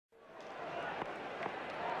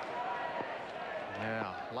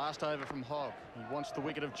Last over from Hogg. He wants the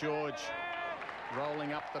wicket of George.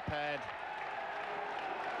 Rolling up the pad.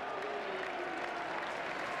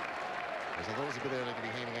 I thought it was a bit early to be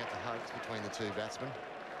handing out the hugs between the two batsmen.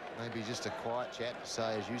 Maybe just a quiet chat to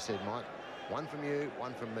say, as you said, Mike, one from you,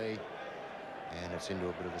 one from me, and it's into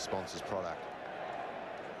a bit of a sponsor's product.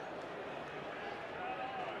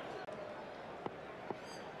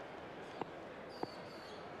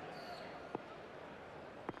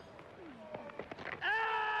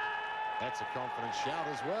 That's a confident shout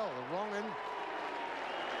as well. The wrong end,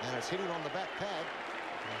 and it's hitting on the back pad.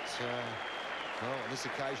 Well, on this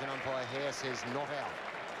occasion, umpire Hare says not out.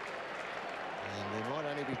 And there might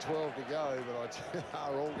only be 12 to go, but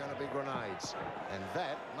are all going to be grenades. And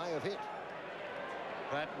that may have hit.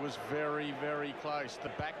 That was very, very close. The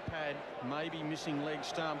back pad may be missing leg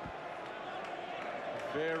stump.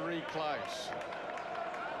 Very close.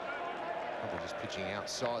 Probably just pitching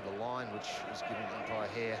outside the line, which is giving umpire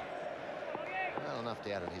Hare well enough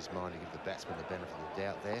doubt in his mind to give the batsman the benefit of the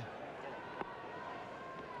doubt there.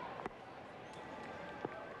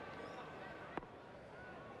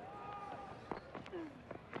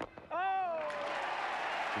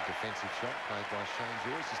 Defensive shot played by Shane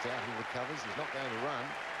George, just out in the covers. He's not going to run.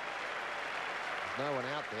 There's no one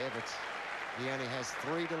out there, but he only has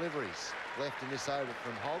 3 deliveries left in this over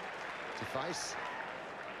from Hogg to face.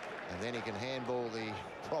 And then he can handball the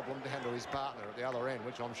problem down to his partner at the other end,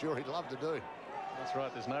 which I'm sure he'd love to do. That's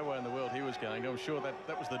right. There's no way in the world he was going to. I'm sure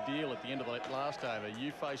that was the deal at the end of that last over.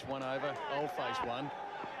 You face one over, I'll face one.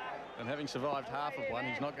 And having survived half of one,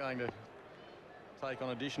 he's not going to take on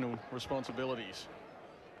additional responsibilities.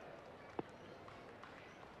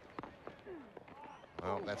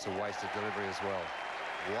 Well, that's a wasted delivery as well.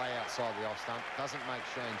 Way outside the off stump. Doesn't make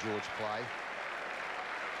Shane George play.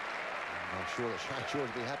 And I'm sure that Shane George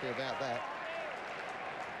will be happy about that.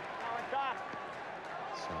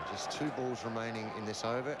 So just 2 balls remaining in this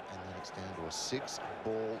over, and then it's down to a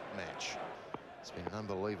 6-ball match. It's been an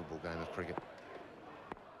unbelievable game of cricket.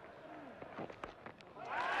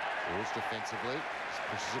 George defensively just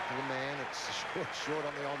pushes it to the man. It's short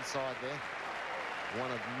on the onside there. One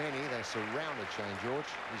of many. They surrounded Shane George.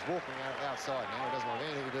 He's walking outside now. He doesn't want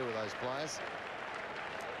anything to do with those players.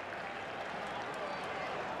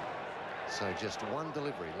 So just 1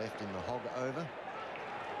 delivery left in the Hogg over.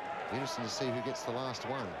 Be interesting to see who gets the last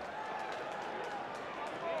one.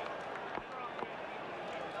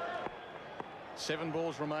 Seven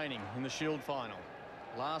balls remaining in the Shield final.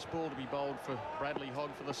 Last ball to be bowled for Bradley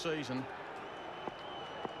Hogg for the season.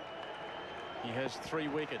 He has 3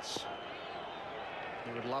 wickets.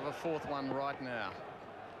 He would love a 4th one right now.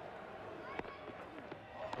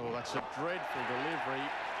 Oh, that's a dreadful delivery.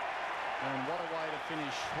 And what a way to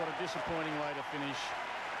finish. What a disappointing way to finish.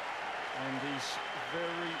 And he's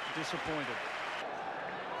very disappointed.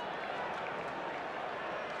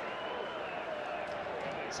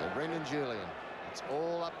 So Brendan Julian, it's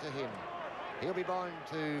all up to him. He'll be bowling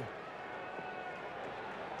to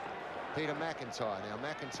Peter McIntyre. Now,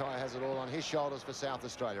 McIntyre has it all on his shoulders for South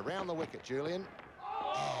Australia. Round the wicket, Julian.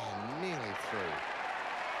 And nearly through.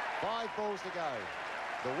 5 balls to go.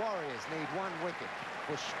 The Warriors need 1 wicket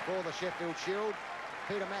for the Sheffield Shield.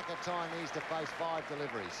 Peter McIntyre needs to face 5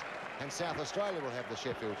 deliveries. And South Australia will have the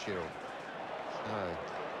Sheffield Shield. So,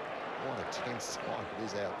 what a tense time it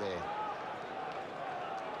is out there.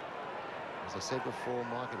 As I said before,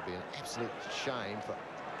 Mike, it would be an absolute shame for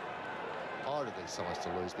either of these sides to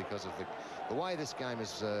lose because of the way this game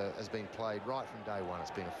has been played right from day one.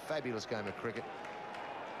 It's been a fabulous game of cricket.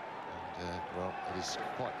 And, well, it is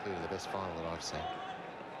quite clearly the best final that I've seen.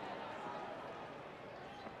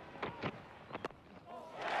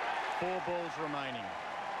 Four balls remaining.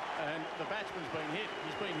 And the batsman's been hit.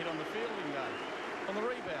 He's been hit on the fielding though, on the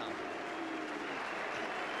rebound.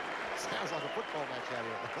 Sounds like a football match out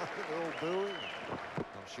here. They're all booing.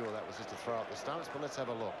 I'm sure that was just to throw up the stumps, but let's have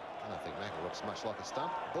a look. I don't think Macca looks much like a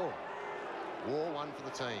stump. Boom. War 1 for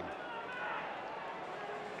the team.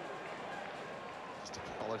 Just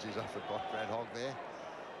apologies offered by Brad Hogg there.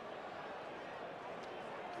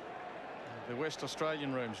 The West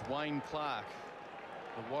Australian rooms, Wayne Clark,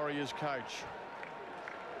 the Warriors coach.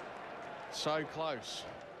 So close.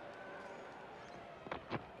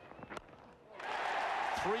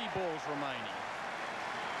 3 balls remaining.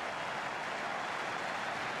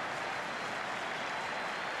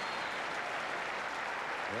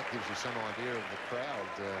 That gives you some idea of the crowd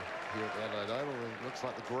here at the Adelaide Oval. It looks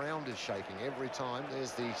like the ground is shaking every time.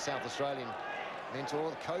 There's the South Australian mentor,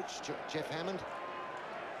 the coach, Jeff Hammond.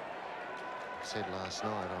 Said last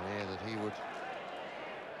night on air that he would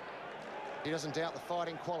He doesn't doubt the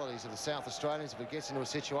fighting qualities of the South Australians. If it gets into a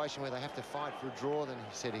situation where they have to fight for a draw, then he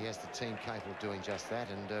said he has the team capable of doing just that.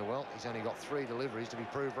 And, well, he's only got 3 deliveries to be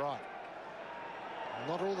proved right.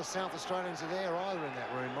 Not all the South Australians are there either in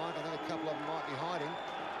that room, Mike. I think a couple of them might be hiding.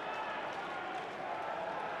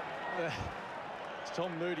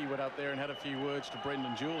 Tom Moody went up there and had a few words to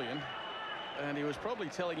Brendan Julian, and he was probably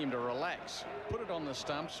telling him to relax, put it on the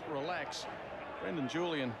stumps, relax. Brendan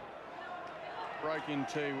Julian broke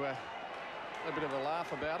into a bit of a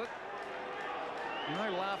laugh about it. No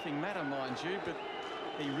laughing matter, mind you, but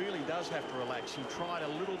he really does have to relax. He tried a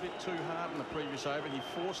little bit too hard in the previous over. He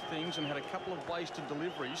forced things and had a couple of wasted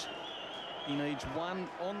deliveries. He needs one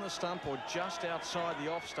on the stump or just outside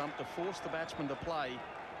the off stump to force the batsman to play,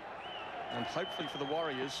 and hopefully for the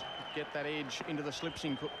Warriors get that edge into the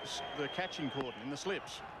the catching cordon in the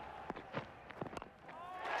slips.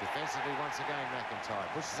 Defensively once again, McIntyre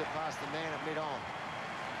pushes it past the man at mid-on.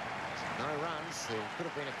 No runs. There could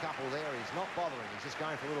have been a couple there. He's not bothering. He's just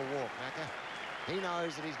going for a little walk, Macca. He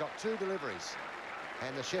knows that he's got 2 deliveries,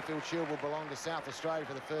 and the Sheffield Shield will belong to South Australia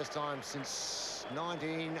for the first time since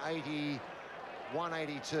 1981-82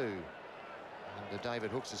 under David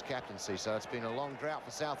Hookes' captaincy. So it's been a long drought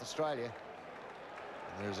for South Australia,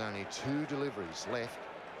 and there's only 2 deliveries left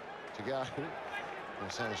to go for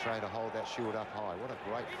South Australia to hold that Shield up high. What a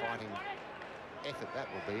great fighting effort that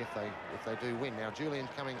will be if they do win. Now Julian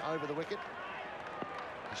coming over the wicket.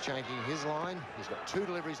 He's changing his line. He's got 2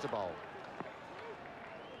 deliveries to bowl.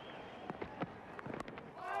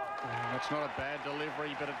 That's not a bad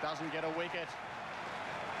delivery, but it doesn't get a wicket.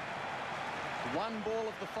 1 ball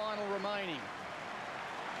of the final remaining.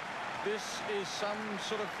 This is some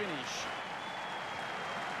sort of finish.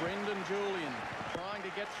 Brendan Julian trying to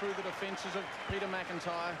get through the defences of Peter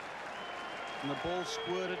McIntyre, and the ball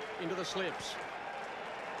squirted into the slips.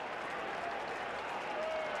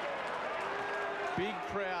 Big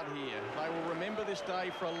crowd here. They will remember this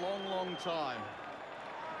day for a long, long time.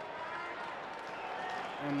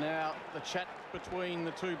 And now the chat between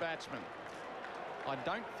the 2 batsmen. I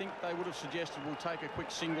don't think they would have suggested we'll take a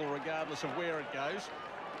quick single regardless of where it goes.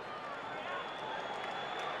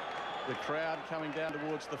 The crowd coming down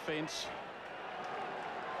towards the fence.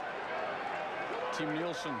 Tim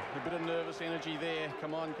Nielsen, a bit of nervous energy there.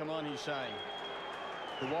 Come on, he's saying.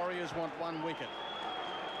 The Warriors want 1 wicket.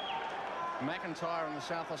 McIntyre and the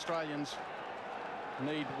South Australians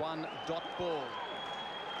need 1 dot ball.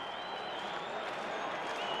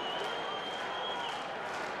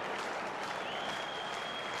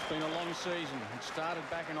 It's been a long season. It started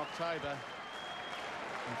back in October,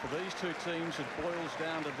 and for these 2 teams it boils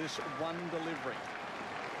down to this 1 delivery.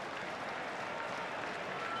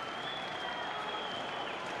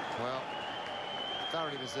 Well,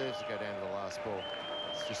 thoroughly deserves to go down to the last ball.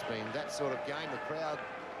 It's just been that sort of game. The crowd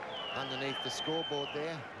underneath the scoreboard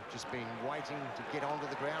there have just been waiting to get onto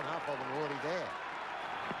the ground. Half of them are already there.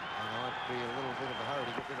 And I'd be a little bit of a hurry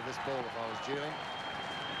to get rid of this ball if I was Julian.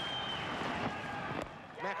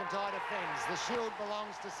 McIntyre defends. The Shield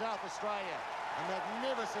belongs to South Australia. A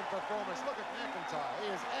magnificent performance. Look at McIntyre. He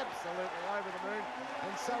is absolutely over the moon,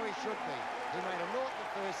 and so he should be. He made a naught in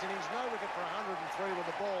the first innings, no wicket for 103 with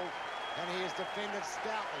the ball, and he has defended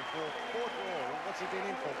stoutly for 4 all. What's he been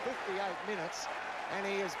in for? 58 minutes, and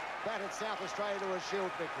he has battered South Australia to a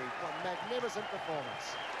Shield victory. What a magnificent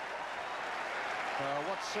performance.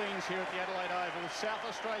 What scenes here at the Adelaide Oval. South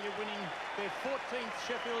Australia winning their 14th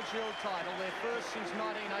Sheffield Shield title, their first since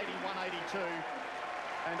 1981-82.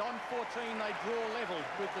 And on 14 they draw level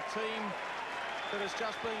with the team that has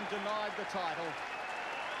just been denied the title.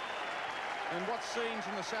 And what scenes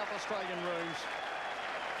in the South Australian rooms.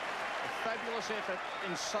 A fabulous effort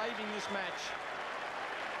in saving this match.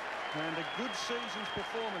 And a good season's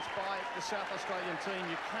performance by the South Australian team.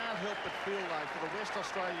 You can't help but feel, though, for the West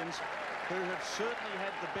Australians, who have certainly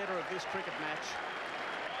had the better of this cricket match.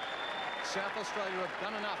 South Australia have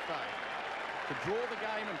done enough, though, to draw the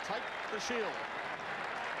game and take the Shield.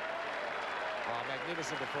 Oh,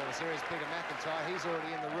 magnificent performance. Here is Peter McIntyre. He's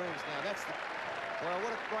already in the rooms now. That's the... Well,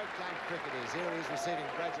 what a great game cricket is. Here he is receiving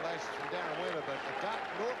congratulations from Darren Weber, but a duck,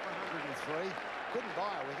 0 for 103. Couldn't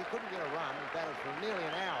buy a wicket, couldn't get a run. He batted for nearly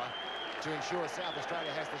an hour to ensure South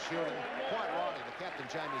Australia has the Shield. And quite rightly, the captain,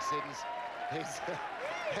 Jamie Siddons, he's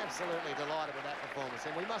absolutely delighted with that performance.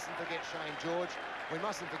 And we mustn't forget Shane George. We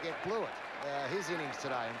mustn't forget Blewett, his innings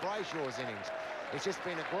today, and Brayshaw's innings. It's just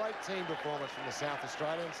been a great team performance from the South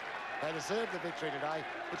Australians. They deserved the victory today,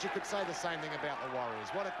 but you could say the same thing about the Warriors.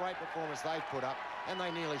 What a great performance they've put up, and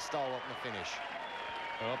they nearly stole it in the finish.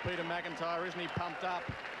 Well, Peter McIntyre, isn't he pumped up?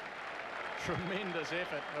 Tremendous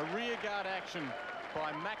effort. A rearguard action by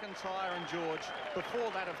McIntyre and George. Before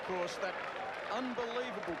that, of course, that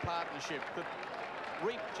unbelievable partnership that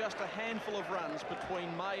reaped just a handful of runs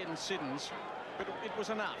between May and Siddons, but it was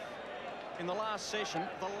enough. In the last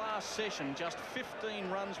session, just 15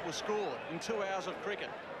 runs were scored in 2 hours of cricket.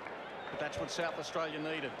 But that's what South Australia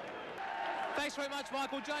needed. Thanks very much,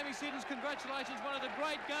 Michael. Jamie Siddons, congratulations. One of the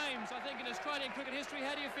great games, I think, in Australian cricket history.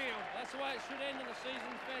 How do you feel? That's the way it should end in the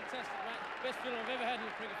season. Fantastic, mate. Best feeling I've ever had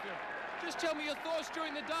in the cricket field. Just tell me your thoughts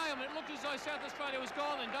during the day. I mean, it looked as though South Australia was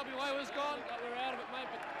gone and WA was gone. Like we were out of it, mate,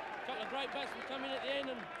 but a couple of great batsmen come in at the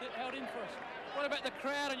end and held in for us. What about the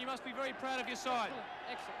crowd? And you must be very proud of your side.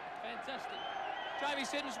 Excellent. Fantastic. Jamie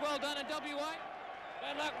Siddons, well done. And WA?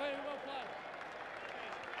 Bad luck, very well played.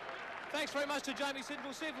 Thanks very much to Jamie Siddons.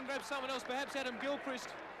 We'll see if we can grab someone else, perhaps Adam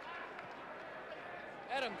Gilchrist.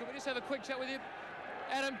 Adam, can we just have a quick chat with you?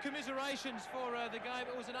 Adam, commiserations for the game.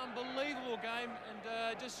 It was an unbelievable game, and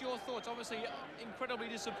just your thoughts. Obviously,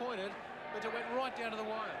 incredibly disappointed, but it went right down to the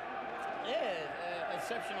wire. Yeah,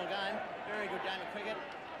 exceptional game. Very good game of cricket.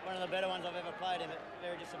 One of the better ones I've ever played in, but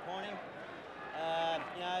very disappointing.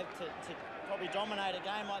 You know, to probably dominate a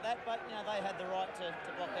game like that, but, you know, they had the right to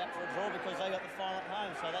block out for a draw because they got the final at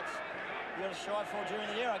home, so that's you got to strive for during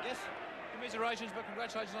the year, I guess. Commiserations, but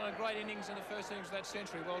congratulations on a great innings in the first innings of that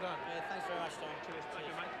century. Well done. Yeah, thanks very much, Tom. Cheers. Thank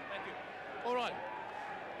you, mate. Thank you. All right.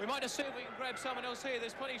 We might just see if we can grab someone else here.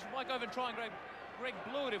 There's plenty. We might go over and try and grab Greg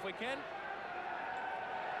Blewett if we can.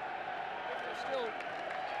 Still, we've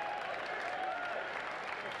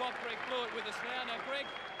got Greg Blewett with us now. Now, Greg,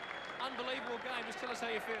 unbelievable game. Just tell us how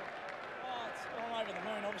you feel. Oh, I'm over the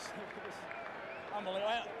moon, obviously. It was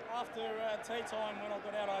unbelievable. After tea time, when I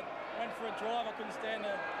got out, I went for a drive. I couldn't stand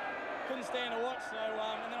to watch. So,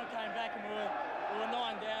 and then I came back and we were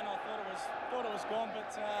 9 down. I thought it was gone,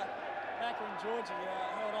 but Backer and Georgie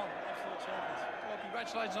held on. Absolute champions. Well,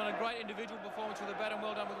 congratulations on a great individual performance with the bat, and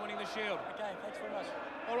well done with winning the Shield. Okay, thanks very much.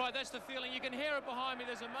 All right, that's the feeling. You can hear it behind me.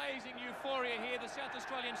 There's amazing euphoria here. The South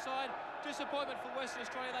Australian side, disappointment for Western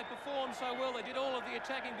Australia. They performed so well. They did all of the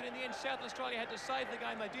attacking, but in the end, South Australia had to save the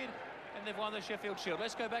game. They did, and they've won the Sheffield Shield.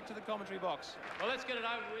 Let's go back to the commentary box. Well, let's get it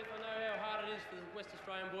over with. I know how hard it is for the West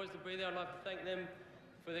Australian boys to be there. I'd like to thank them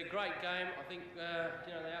for their great game. I think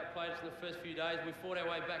you know, they outplayed us in the first few days. We fought our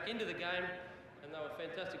way back into the game, and they were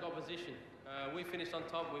fantastic opposition. We finished on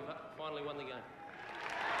top. We've finally won the game.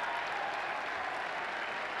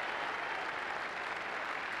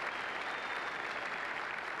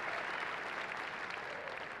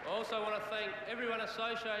 I also want to thank everyone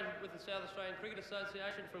associated with the South Australian Cricket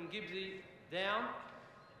Association from Gibbsy down.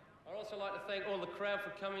 I'd also like to thank all the crowd for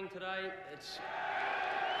coming today.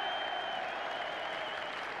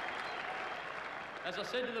 As I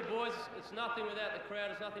said to the boys, it's nothing without the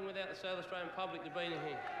crowd, it's nothing without the South Australian public to be in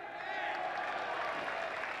here.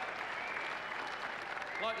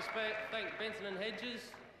 I'd like to thank Benson and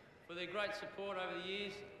Hedges for their great support over the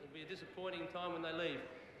years. It'll be a disappointing time when they leave.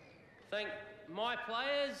 Thank my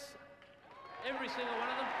players, every single one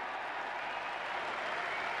of them.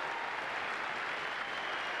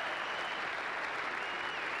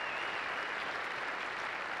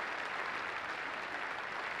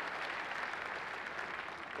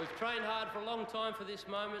 We've trained hard for a long time for this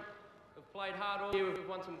moment. We've played hard all year. We've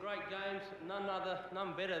won some great games.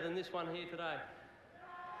 None better than this one here today.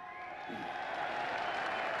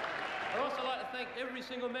 I'd also like to thank every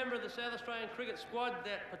single member of the South Australian cricket squad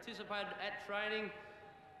that participated at training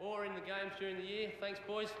or in the games during the year. Thanks,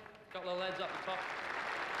 boys. A couple of lads up the top.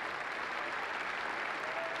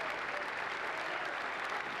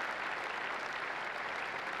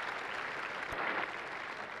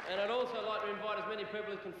 And I'd also like to invite as many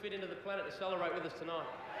people as can fit into the planet to celebrate with us tonight.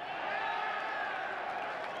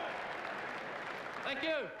 Thank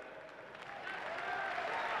you.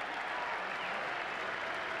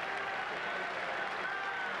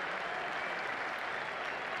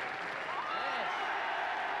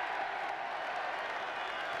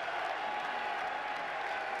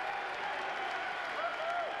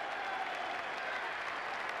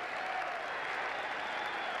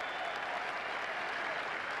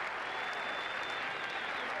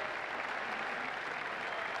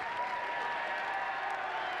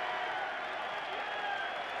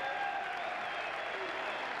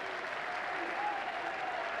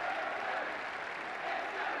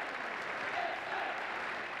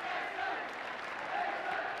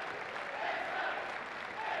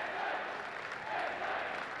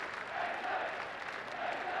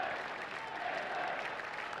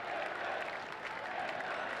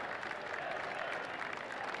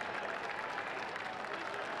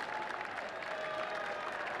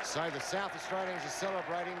 So the South Australians are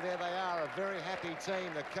celebrating. There they are, a very happy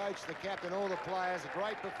team. The coach, the captain, all the players, a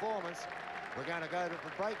great performance. We're going to go to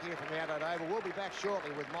the break here from the Adelaide Oval. We'll be back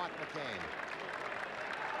shortly with Mike McCann.